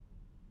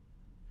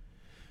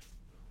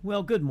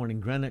Well, good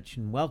morning, Greenwich,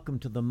 and welcome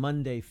to the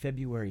Monday,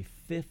 February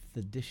 5th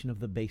edition of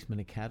the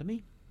Basement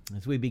Academy.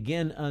 As we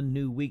begin a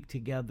new week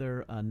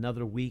together,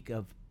 another week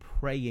of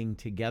praying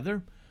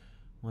together,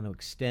 I want to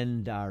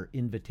extend our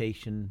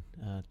invitation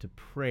to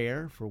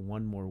prayer for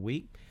one more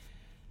week.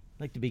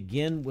 I'd like to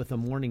begin with a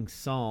morning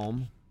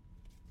psalm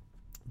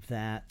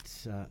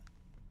that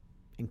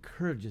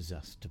encourages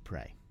us to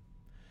pray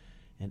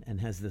and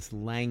has this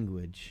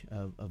language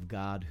of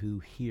God who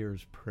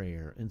hears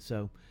prayer. And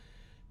so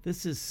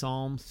this is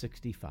Psalm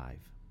 65.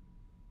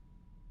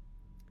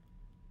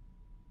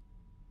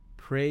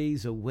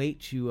 Praise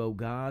awaits you, O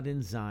God,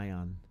 in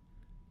Zion.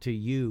 To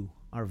you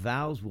our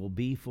vows will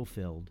be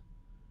fulfilled.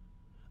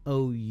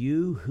 O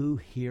you who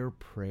hear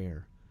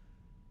prayer,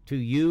 to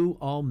you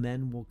all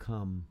men will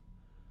come.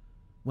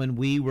 When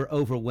we were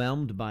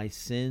overwhelmed by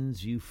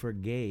sins, you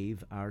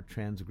forgave our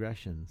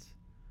transgressions.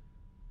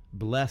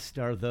 Blessed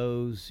are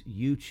those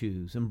you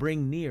choose and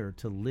bring near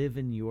to live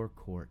in your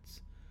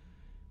courts.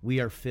 We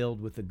are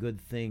filled with the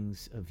good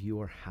things of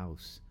your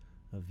house,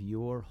 of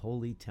your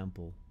holy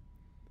temple.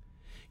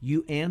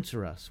 You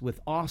answer us with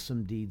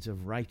awesome deeds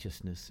of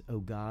righteousness, O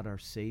God, our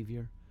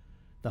Savior,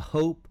 the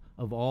hope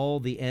of all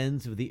the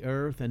ends of the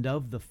earth and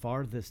of the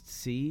farthest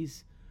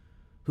seas,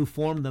 who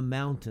form the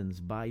mountains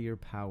by your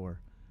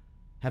power,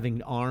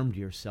 having armed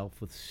yourself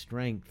with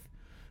strength,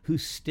 who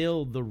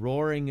stilled the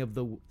roaring of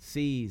the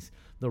seas,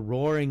 the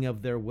roaring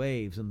of their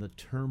waves, and the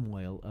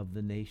turmoil of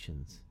the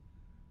nations.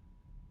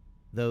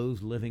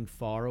 Those living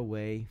far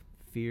away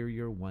fear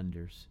your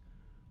wonders.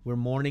 Where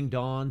morning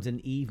dawns and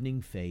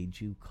evening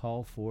fades, you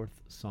call forth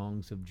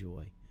songs of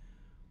joy.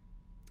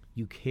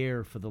 You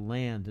care for the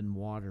land and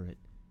water it.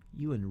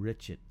 You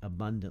enrich it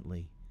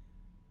abundantly.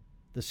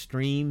 The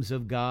streams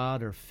of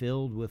God are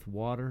filled with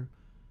water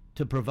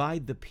to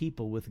provide the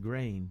people with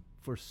grain,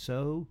 for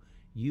so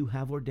you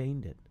have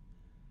ordained it.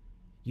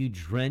 You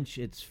drench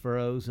its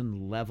furrows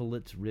and level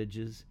its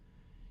ridges.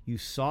 You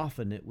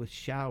soften it with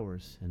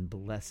showers and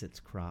bless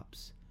its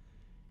crops.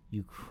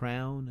 You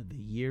crown the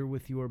year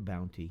with your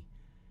bounty,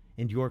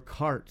 and your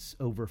carts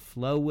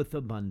overflow with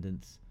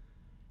abundance.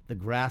 The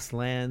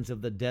grasslands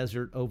of the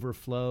desert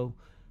overflow.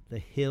 The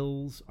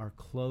hills are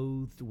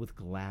clothed with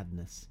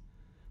gladness.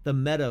 The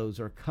meadows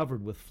are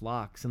covered with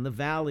flocks, and the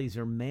valleys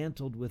are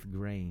mantled with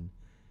grain.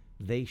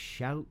 They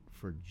shout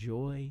for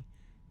joy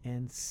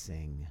and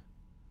sing.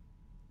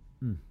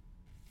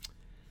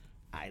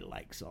 I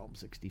like Psalm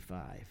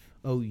 65.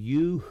 O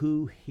you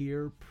who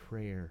hear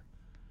prayer,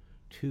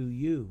 to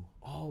you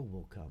all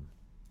will come.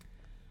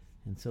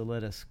 And so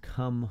let us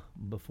come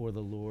before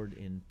the Lord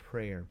in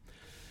prayer.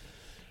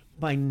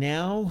 By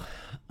now,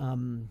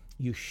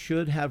 you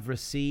should have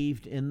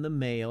received in the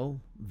mail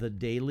the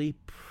daily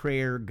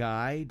prayer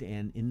guide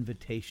and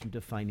invitation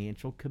to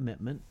financial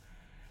commitment.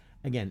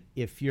 Again,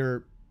 if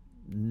you're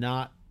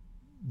not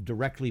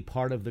directly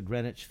part of the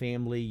Greenwich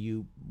family,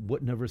 you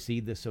wouldn't have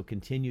received this, so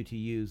continue to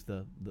use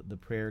the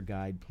prayer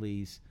guide,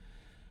 please.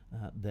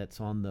 That's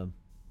on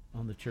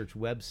the church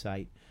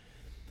website.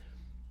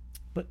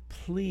 But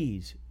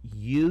please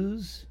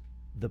use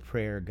the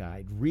prayer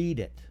guide. Read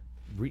it.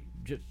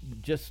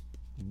 Just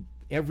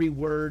every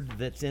word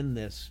that's in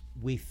this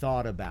we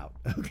thought about,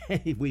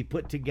 okay? We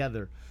put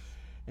together.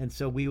 And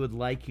so we would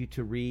like you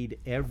to read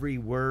every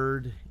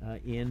word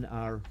in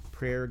our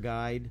prayer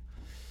guide.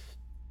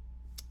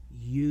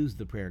 Use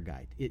the prayer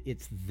guide.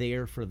 It's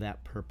there for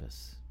that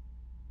purpose.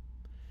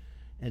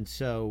 And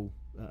so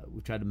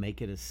we try to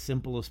make it as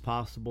simple as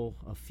possible,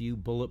 a few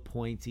bullet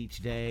points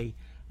each day,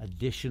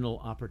 additional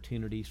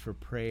opportunities for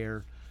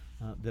prayer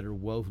that are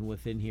woven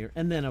within here.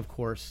 And then, of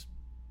course,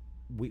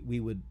 we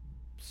would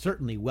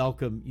certainly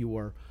welcome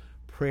your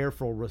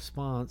prayerful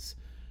response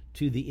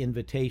to the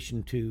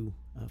invitation to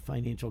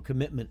financial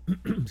commitment.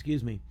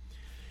 Excuse me.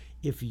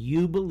 If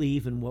you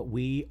believe in what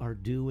we are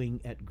doing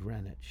at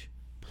Greenwich,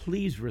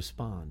 please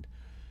respond.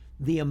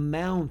 The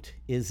amount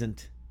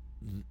isn't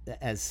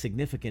as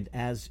significant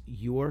as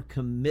your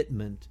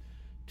commitment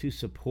to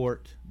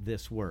support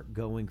this work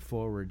going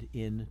forward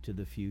into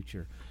the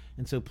future.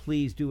 And so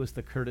please do us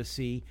the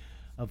courtesy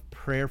of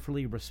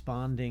prayerfully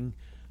responding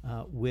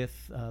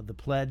with the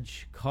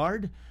pledge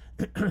card.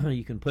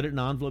 You can put it in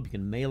an envelope. You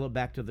can mail it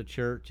back to the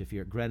church. If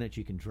you're at Greenwich,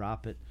 you can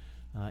drop it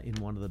in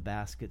one of the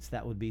baskets.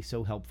 That would be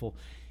so helpful.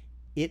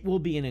 It will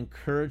be an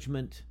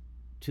encouragement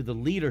to the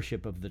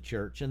leadership of the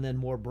church, and then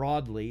more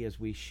broadly, as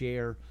we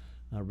share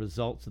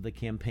results of the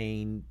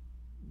campaign,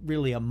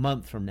 really a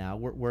month from now,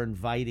 we're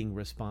inviting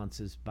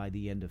responses by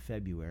the end of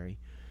February.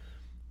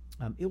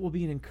 It will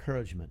be an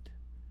encouragement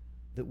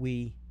that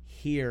we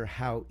hear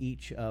how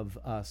each of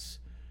us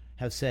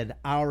have said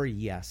our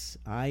yes.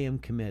 I am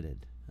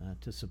committed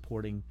to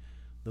supporting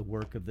the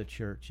work of the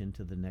church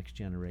into the next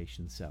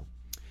generation. So,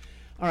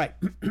 all right,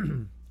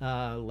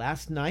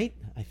 last night,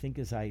 I think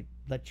as I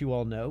let you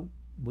all know,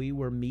 we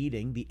were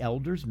meeting, the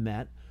elders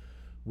met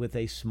with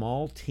a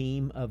small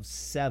team of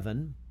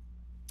 7.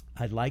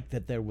 I like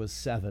that there was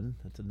 7.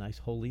 That's a nice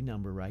holy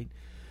number, right?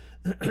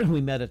 We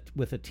met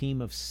with a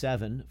team of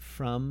 7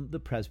 from the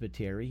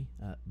presbytery.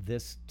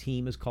 This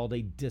team is called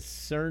a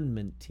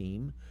discernment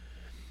team,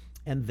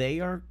 and they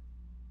are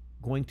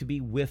going to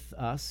be with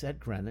us at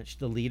Greenwich,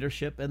 the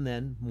leadership, and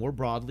then more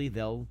broadly,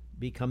 they'll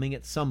be coming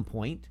at some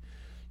point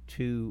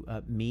to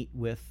meet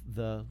with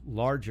the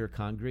larger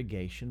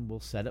congregation. We'll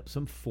set up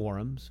some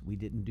forums. We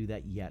didn't do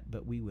that yet,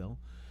 but we will.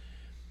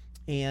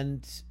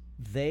 And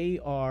they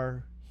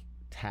are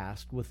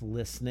tasked with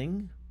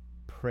listening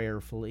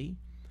prayerfully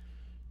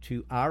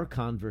to our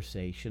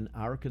conversation,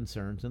 our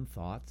concerns and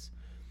thoughts,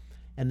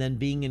 and then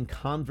being in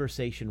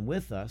conversation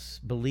with us,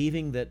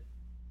 believing that,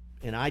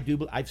 and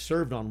I've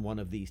served on one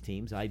of these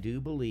teams, I do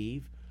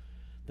believe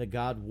that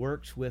God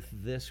works with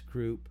this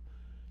group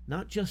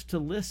not just to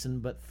listen,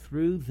 but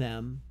through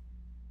them,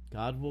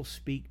 God will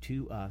speak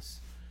to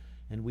us,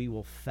 and we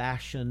will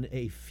fashion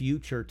a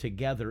future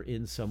together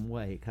in some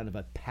way, kind of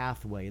a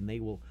pathway, and they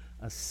will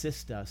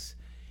assist us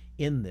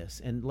in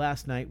this. And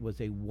last night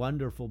was a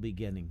wonderful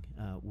beginning.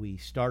 We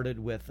started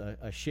with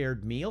a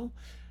shared meal,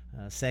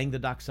 sang the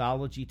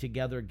doxology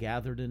together,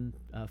 gathered in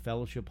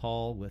fellowship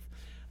hall with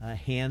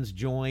hands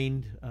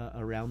joined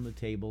around the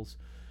tables,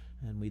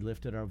 and we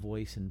lifted our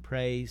voice in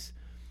praise.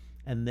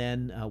 And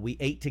then we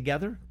ate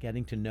together,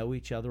 getting to know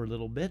each other a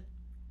little bit,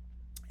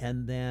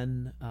 and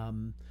then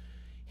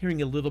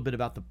hearing a little bit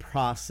about the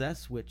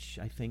process, which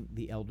I think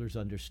the elders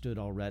understood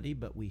already,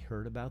 but we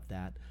heard about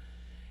that.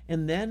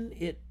 And then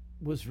it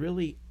was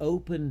really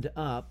opened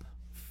up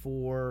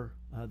for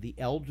the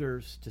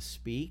elders to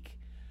speak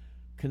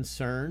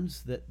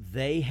concerns that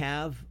they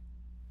have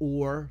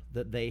or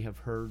that they have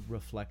heard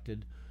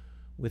reflected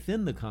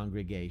within the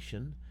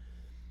congregation.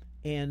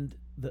 And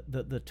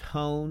the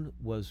tone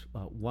was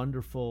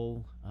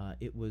wonderful.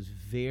 It was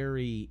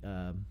very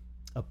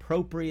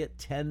appropriate,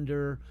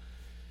 tender,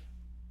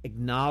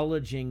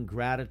 acknowledging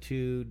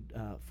gratitude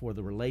for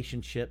the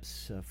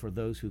relationships, for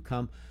those who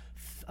come,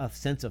 a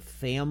sense of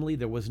family.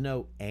 There was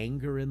no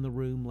anger in the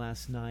room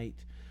last night.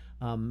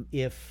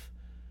 If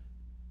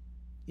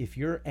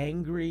you're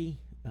angry,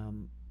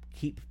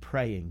 keep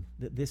praying.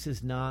 This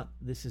is not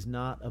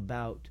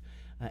about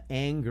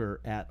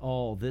anger at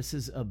all. This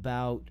is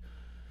about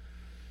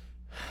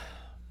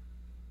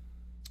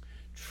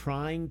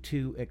trying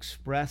to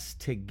express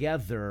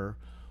together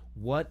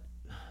what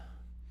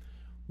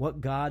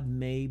God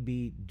may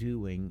be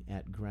doing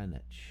at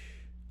Greenwich,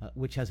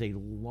 which has a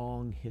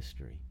long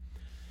history.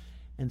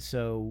 And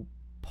so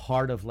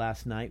part of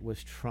last night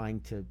was trying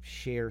to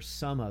share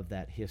some of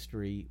that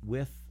history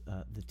with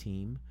the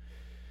team.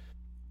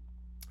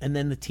 And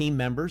then the team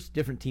members,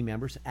 different team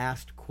members,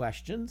 asked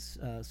questions,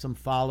 some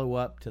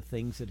follow-up to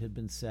things that had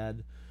been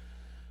said.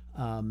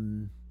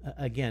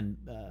 Again,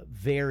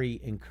 very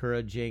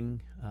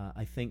encouraging.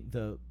 I think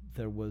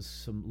there was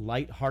some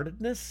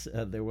lightheartedness.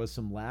 There was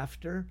some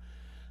laughter.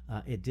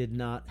 It did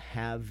not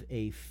have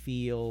a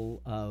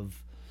feel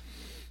of,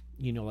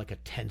 like a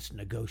tense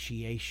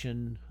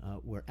negotiation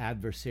where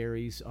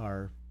adversaries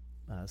are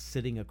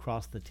sitting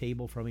across the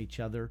table from each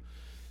other.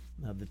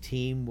 The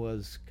team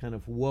was kind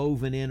of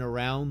woven in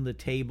around the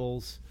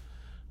tables,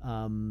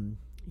 team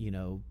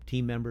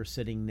members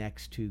sitting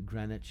next to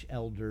Greenwich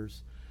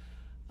elders.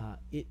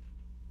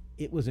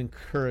 It was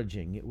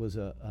encouraging. It was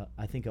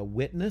I think a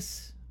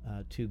witness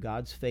to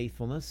God's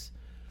faithfulness,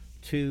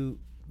 to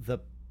the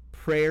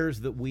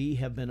prayers that we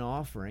have been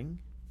offering,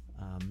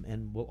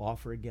 and will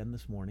offer again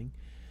this morning.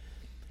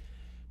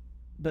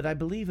 But I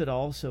believe it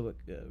also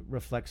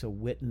reflects a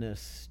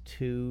witness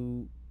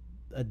to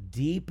a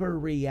deeper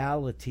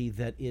reality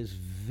that is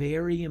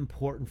very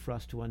important for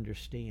us to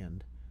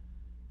understand.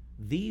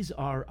 These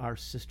are our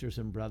sisters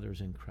and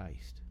brothers in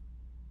Christ.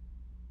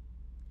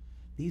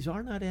 These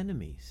are not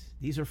enemies.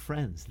 These are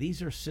friends.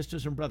 These are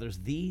sisters and brothers.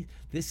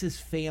 This is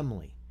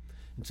family.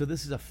 And so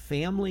this is a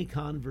family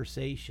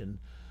conversation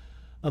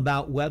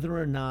about whether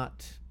or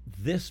not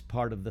this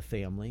part of the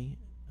family,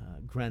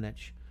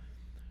 Greenwich,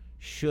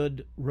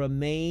 should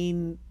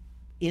remain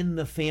in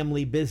the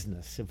family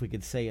business, if we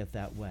could say it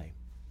that way.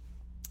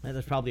 And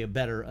there's probably a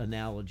better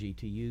analogy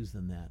to use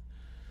than that.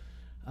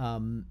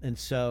 And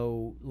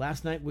so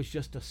last night was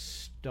just a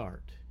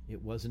start.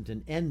 It wasn't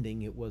an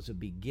ending. It was a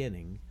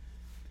beginning.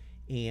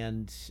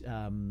 And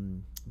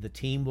the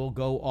team will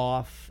go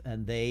off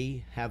and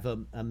they have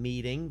a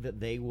meeting that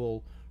they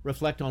will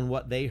reflect on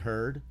what they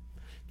heard.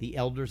 The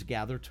elders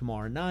gather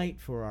tomorrow night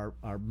for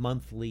our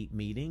monthly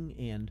meeting,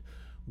 and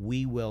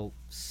we will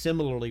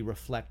similarly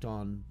reflect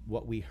on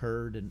what we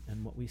heard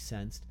and what we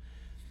sensed.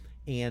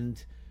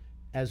 And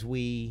as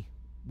we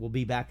will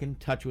be back in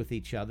touch with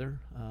each other,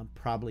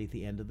 probably at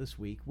the end of this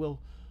week, we'll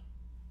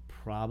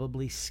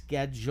probably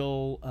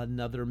schedule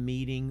another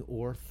meeting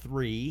or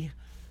 3,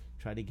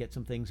 try to get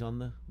some things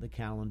on the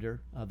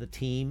calendar. The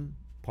team,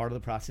 part of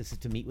the process is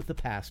to meet with the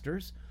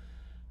pastors,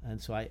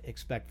 and so I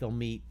expect they'll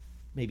meet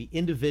maybe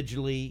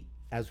individually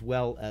as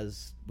well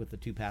as with the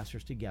 2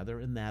 pastors together,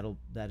 and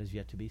that is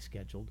yet to be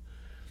scheduled.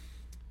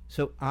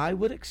 So I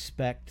would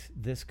expect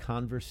this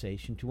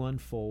conversation to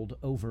unfold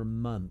over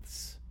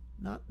months,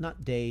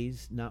 not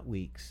days, not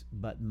weeks,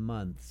 but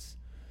months.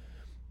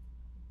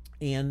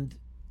 And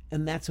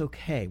that's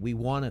okay. We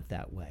want it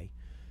that way.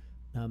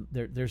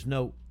 There's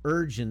no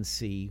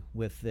urgency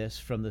with this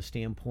from the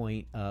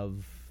standpoint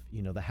of,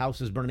 the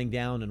house is burning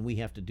down and we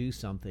have to do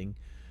something.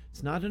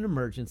 It's not an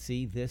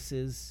emergency. This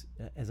is,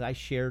 as I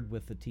shared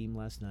with the team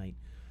last night,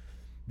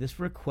 this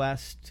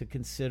request to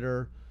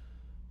consider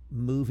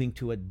moving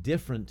to a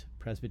different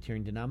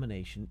Presbyterian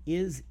denomination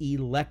is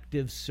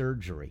elective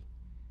surgery.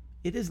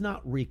 It is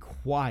not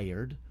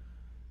required.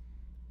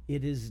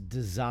 It is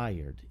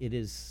desired. It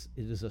is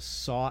a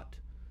sought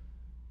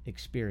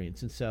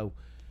experience. And so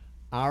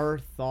our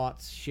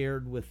thoughts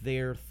shared with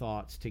their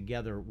thoughts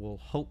together will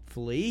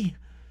hopefully,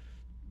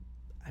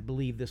 I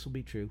believe this will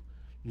be true,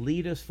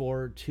 lead us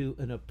forward to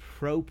an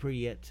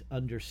appropriate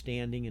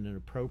understanding and an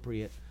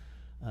appropriate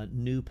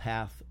new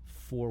path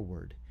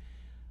forward.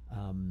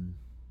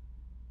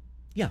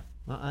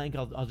 I think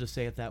I'll just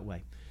say it that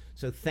way.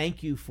 So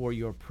thank you for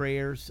your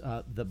prayers.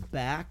 The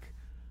back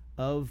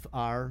of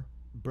our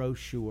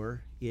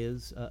brochure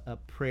is a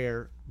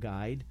prayer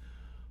guide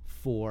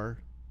for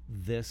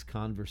this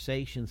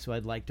conversation. So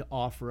I'd like to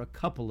offer a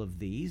couple of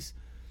these.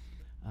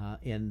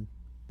 And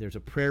there's a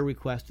prayer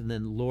request and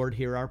then Lord,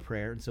 hear our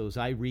prayer. And so as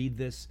I read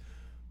this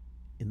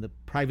in the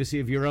privacy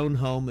of your own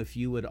home, if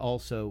you would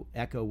also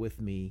echo with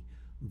me,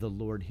 the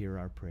Lord, hear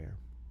our prayer.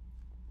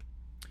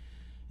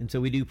 And so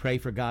we do pray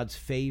for God's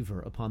favor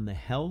upon the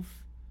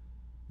health,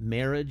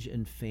 marriage,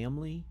 and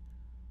family,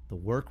 the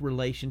work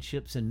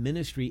relationships and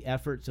ministry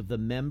efforts of the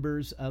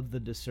members of the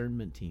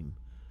discernment team: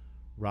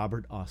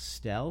 Robert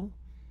Austell,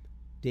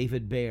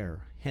 David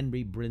Baer,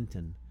 Henry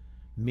Brinton,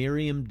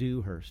 Miriam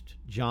Dewhurst,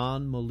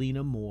 John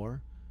Molina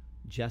Moore,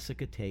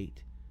 Jessica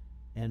Tate,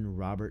 and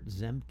Robert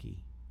Zemke.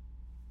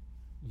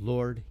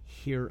 Lord,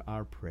 hear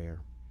our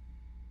prayer.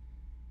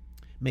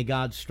 May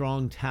God's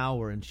strong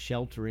tower and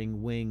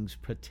sheltering wings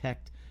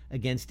protect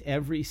against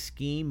every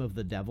scheme of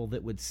the devil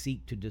that would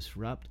seek to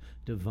disrupt,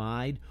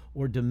 divide,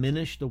 or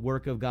diminish the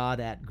work of God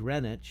at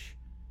Greenwich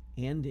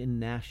and in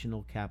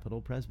National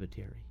Capital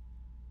Presbytery.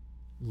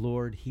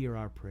 Lord, hear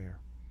our prayer.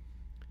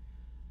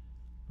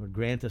 Lord,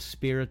 grant a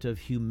spirit of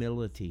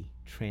humility,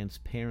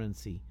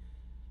 transparency,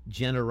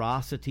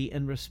 generosity,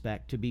 and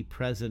respect to be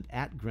present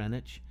at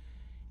Greenwich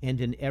and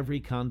in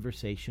every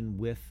conversation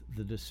with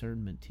the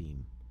discernment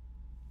team.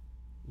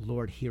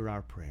 Lord, hear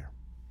our prayer.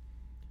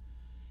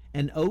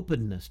 An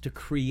openness to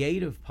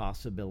creative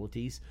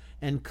possibilities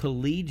and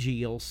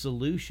collegial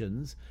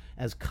solutions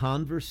as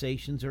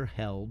conversations are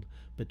held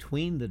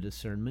between the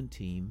discernment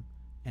team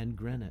and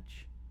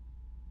Greenwich.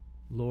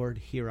 Lord,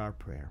 hear our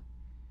prayer.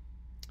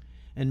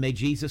 And may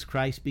Jesus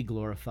Christ be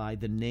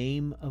glorified, the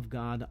name of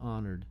God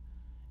honored,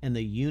 and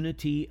the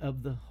unity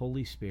of the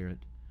Holy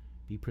Spirit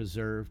be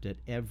preserved at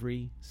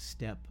every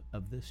step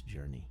of this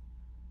journey.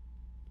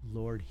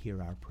 Lord,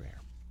 hear our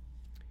prayer.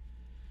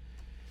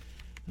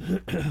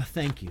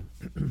 Thank you.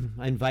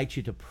 I invite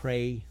you to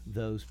pray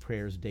those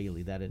prayers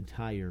daily, that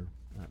entire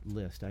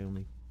list. I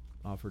only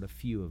offered a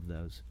few of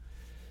those.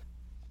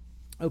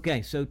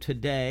 Okay, so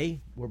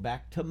today we're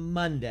back to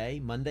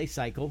Monday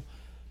cycle.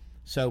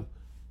 So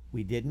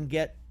we didn't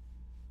get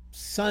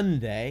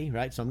Sunday,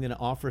 right? So I'm going to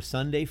offer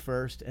Sunday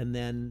first, and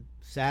then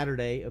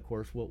Saturday, of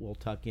course, we'll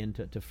tuck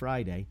into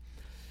Friday.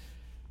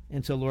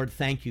 And so, Lord,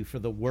 thank you for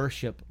the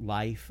worship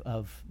life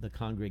of the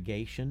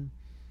congregation.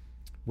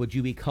 Would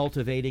you be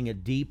cultivating a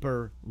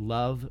deeper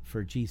love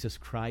for Jesus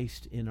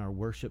Christ in our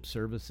worship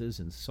services,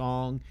 in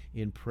song,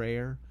 in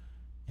prayer,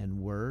 and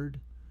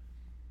word?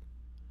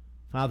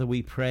 Father,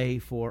 we pray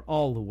for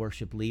all the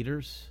worship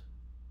leaders,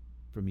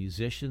 for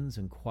musicians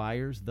and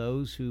choirs,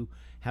 those who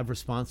have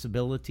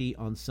responsibility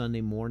on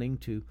Sunday morning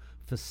to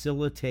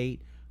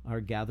facilitate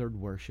our gathered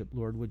worship.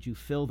 Lord, would you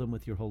fill them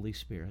with your Holy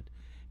Spirit?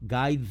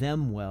 Guide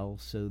them well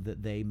so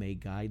that they may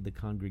guide the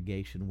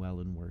congregation well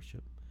in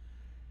worship.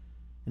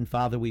 And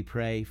Father, we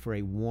pray for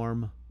a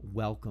warm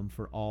welcome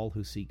for all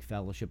who seek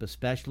fellowship,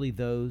 especially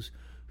those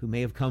who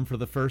may have come for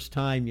the first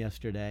time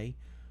yesterday.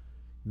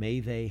 May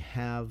they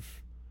have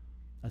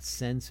a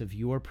sense of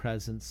your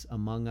presence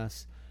among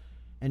us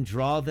and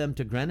draw them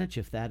to Greenwich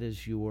if that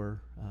is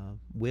your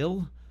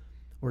will,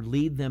 or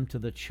lead them to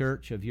the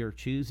church of your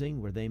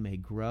choosing where they may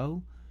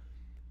grow.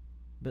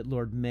 But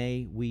Lord,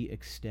 may we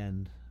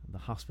extend the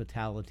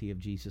hospitality of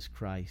Jesus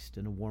Christ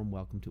and a warm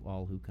welcome to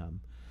all who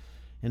come.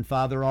 And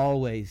Father,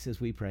 always as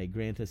we pray,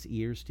 grant us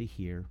ears to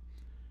hear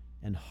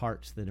and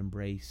hearts that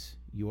embrace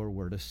your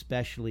word,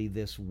 especially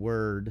this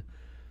word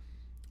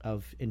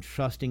of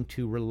entrusting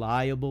to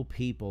reliable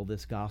people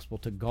this gospel,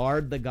 to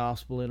guard the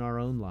gospel in our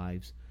own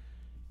lives,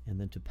 and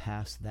then to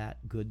pass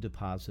that good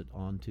deposit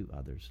on to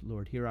others.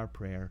 Lord, hear our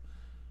prayer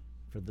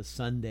for the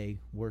Sunday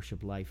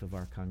worship life of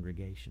our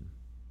congregation.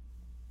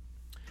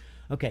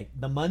 Okay,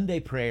 the Monday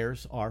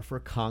prayers are for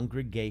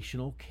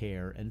congregational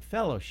care and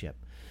fellowship.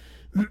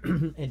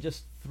 And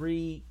just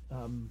three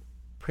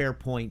prayer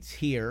points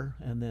here,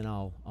 and then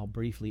I'll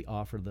briefly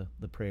offer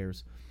the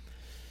prayers.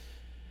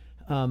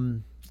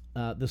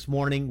 This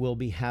morning we'll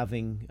be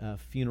having a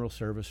funeral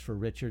service for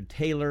Richard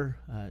Taylor,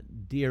 a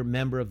dear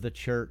member of the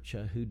church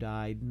who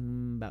died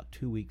about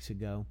 2 weeks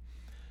ago.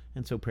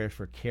 And so prayers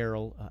for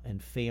Carol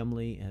and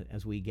family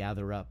as we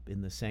gather up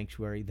in the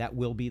sanctuary. That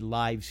will be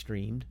live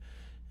streamed.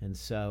 And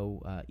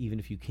so even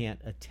if you can't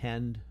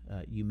attend,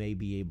 you may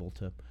be able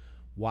to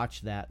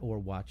watch that or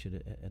watch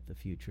it at the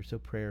future. So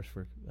prayers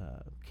for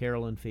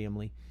Carol and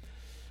family.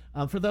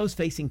 For those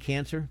facing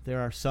cancer,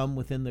 there are some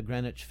within the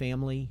Greenwich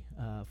family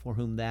for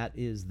whom that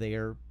is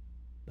their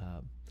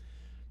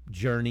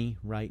journey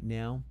right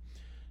now.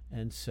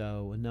 And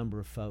so a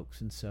number of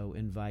folks, and so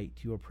invite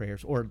your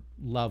prayers or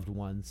loved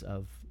ones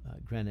of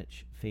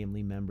Greenwich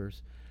family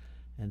members.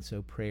 And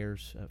so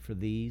prayers for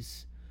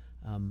these.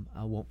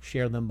 I won't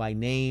share them by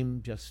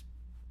name just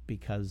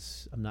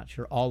because I'm not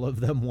sure all of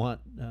them want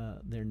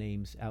their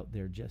names out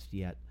there just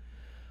yet.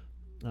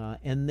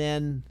 And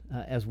then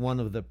as one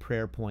of the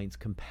prayer points,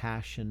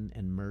 compassion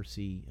and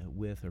mercy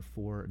with or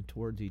for and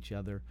towards each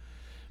other,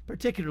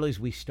 particularly as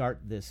we start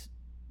this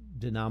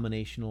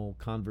denominational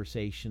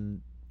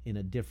conversation in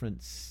a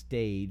different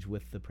stage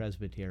with the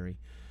presbytery.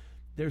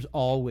 There's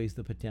always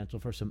the potential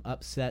for some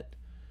upset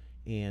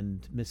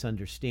and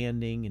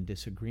misunderstanding and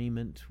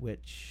disagreement,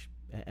 which,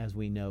 as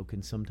we know,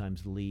 can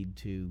sometimes lead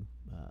to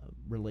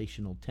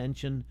relational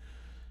tension.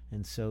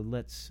 And so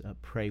let's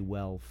pray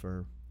well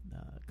for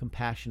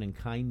compassion and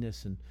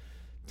kindness and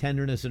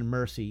tenderness and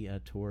mercy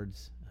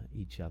towards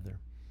each other.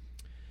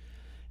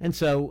 And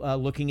so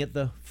looking at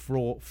the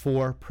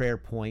four prayer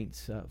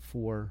points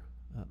for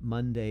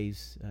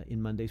Mondays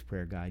in Monday's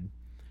prayer guide.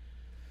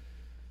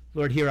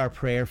 Lord, hear our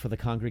prayer for the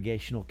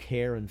congregational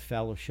care and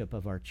fellowship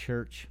of our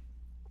church,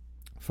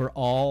 for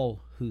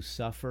all who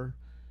suffer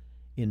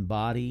in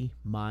body,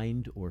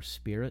 mind, or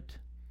spirit,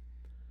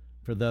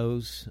 for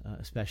those,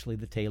 especially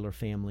the Taylor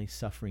family,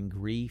 suffering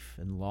grief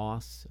and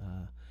loss,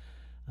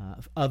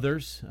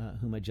 others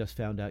whom I just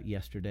found out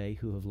yesterday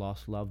who have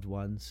lost loved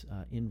ones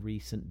in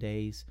recent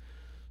days.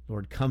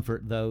 Lord,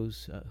 comfort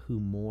those who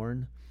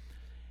mourn.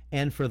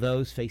 And for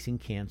those facing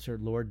cancer,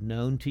 Lord,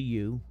 known to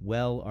you,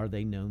 well are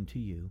they known to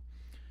you.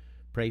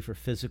 Pray for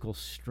physical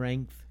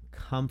strength,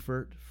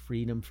 comfort,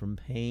 freedom from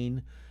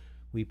pain.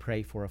 We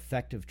pray for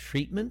effective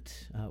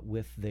treatment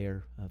with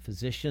their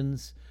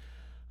physicians.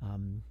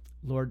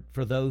 Lord,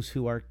 for those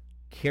who are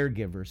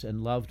caregivers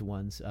and loved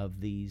ones of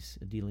these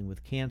dealing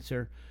with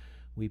cancer,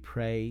 we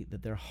pray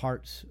that their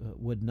hearts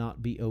would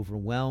not be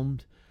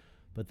overwhelmed,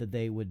 but that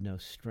they would know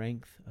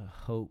strength,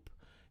 hope,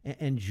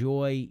 and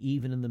joy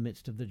even in the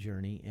midst of the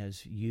journey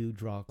as you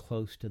draw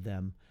close to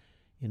them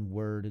in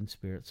word and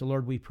spirit. So,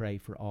 Lord, we pray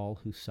for all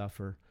who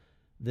suffer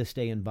this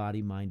day in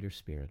body, mind, or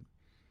spirit.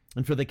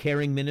 And for the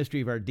caring ministry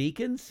of our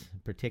deacons,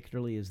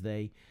 particularly as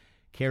they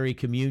carry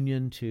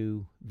communion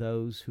to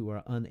those who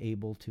are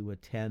unable to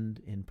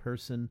attend in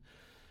person.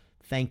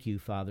 Thank you,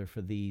 Father,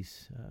 for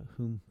these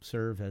whom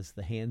serve as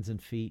the hands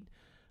and feet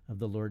of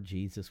the Lord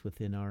Jesus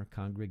within our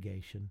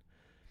congregation.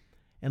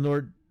 And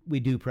Lord, we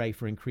do pray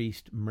for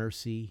increased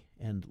mercy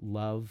and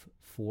love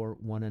for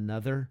one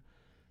another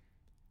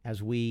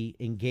as we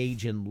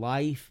engage in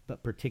life,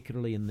 but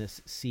particularly in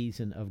this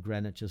season of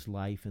Greenwich's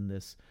life, in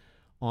this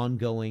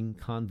ongoing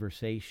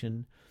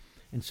conversation.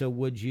 And so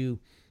would you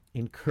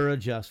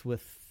encourage us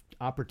with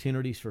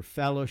opportunities for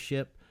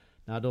fellowship,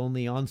 not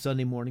only on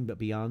Sunday morning, but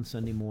beyond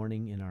Sunday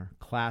morning in our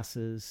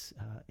classes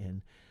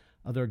and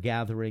other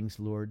gatherings.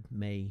 Lord,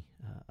 may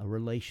a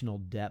relational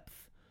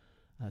depth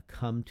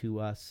come to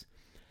us.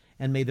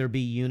 And may there be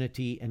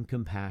unity and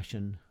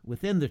compassion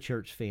within the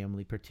church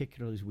family,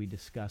 particularly as we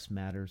discuss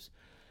matters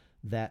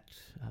that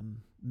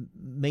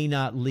may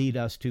not lead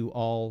us to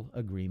all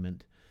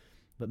agreement,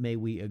 but may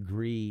we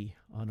agree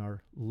on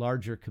our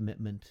larger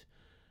commitment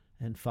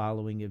and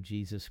following of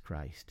Jesus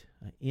Christ,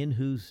 in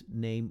whose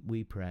name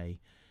we pray,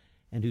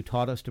 and who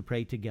taught us to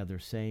pray together,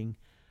 saying,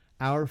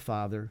 Our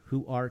Father,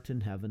 who art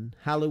in heaven,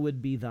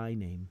 hallowed be thy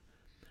name.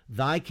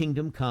 Thy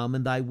kingdom come,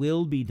 and thy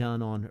will be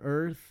done on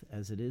earth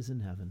as it is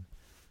in heaven.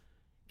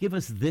 Give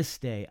us this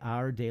day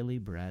our daily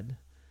bread,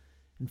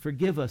 and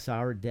forgive us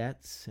our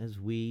debts as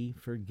we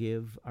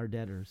forgive our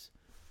debtors.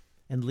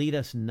 And lead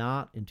us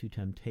not into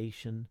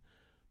temptation,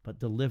 but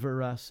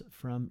deliver us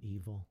from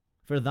evil.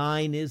 For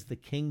thine is the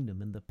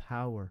kingdom and the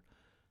power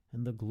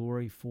and the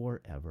glory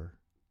forever.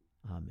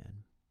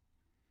 Amen.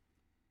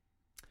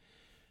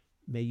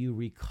 May you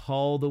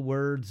recall the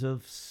words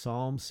of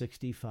Psalm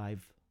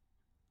 65,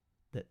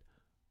 that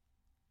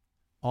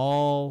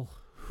all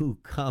who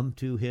come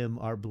to him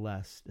are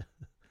blessed.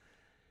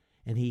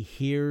 And he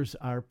hears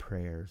our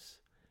prayers,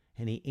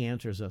 and he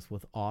answers us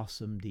with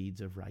awesome deeds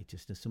of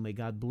righteousness. So may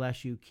God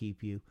bless you,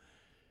 keep you,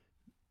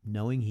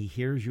 knowing he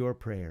hears your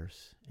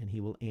prayers, and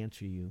he will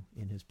answer you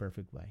in his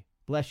perfect way.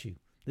 Bless you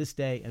this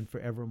day and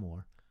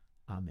forevermore.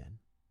 Amen.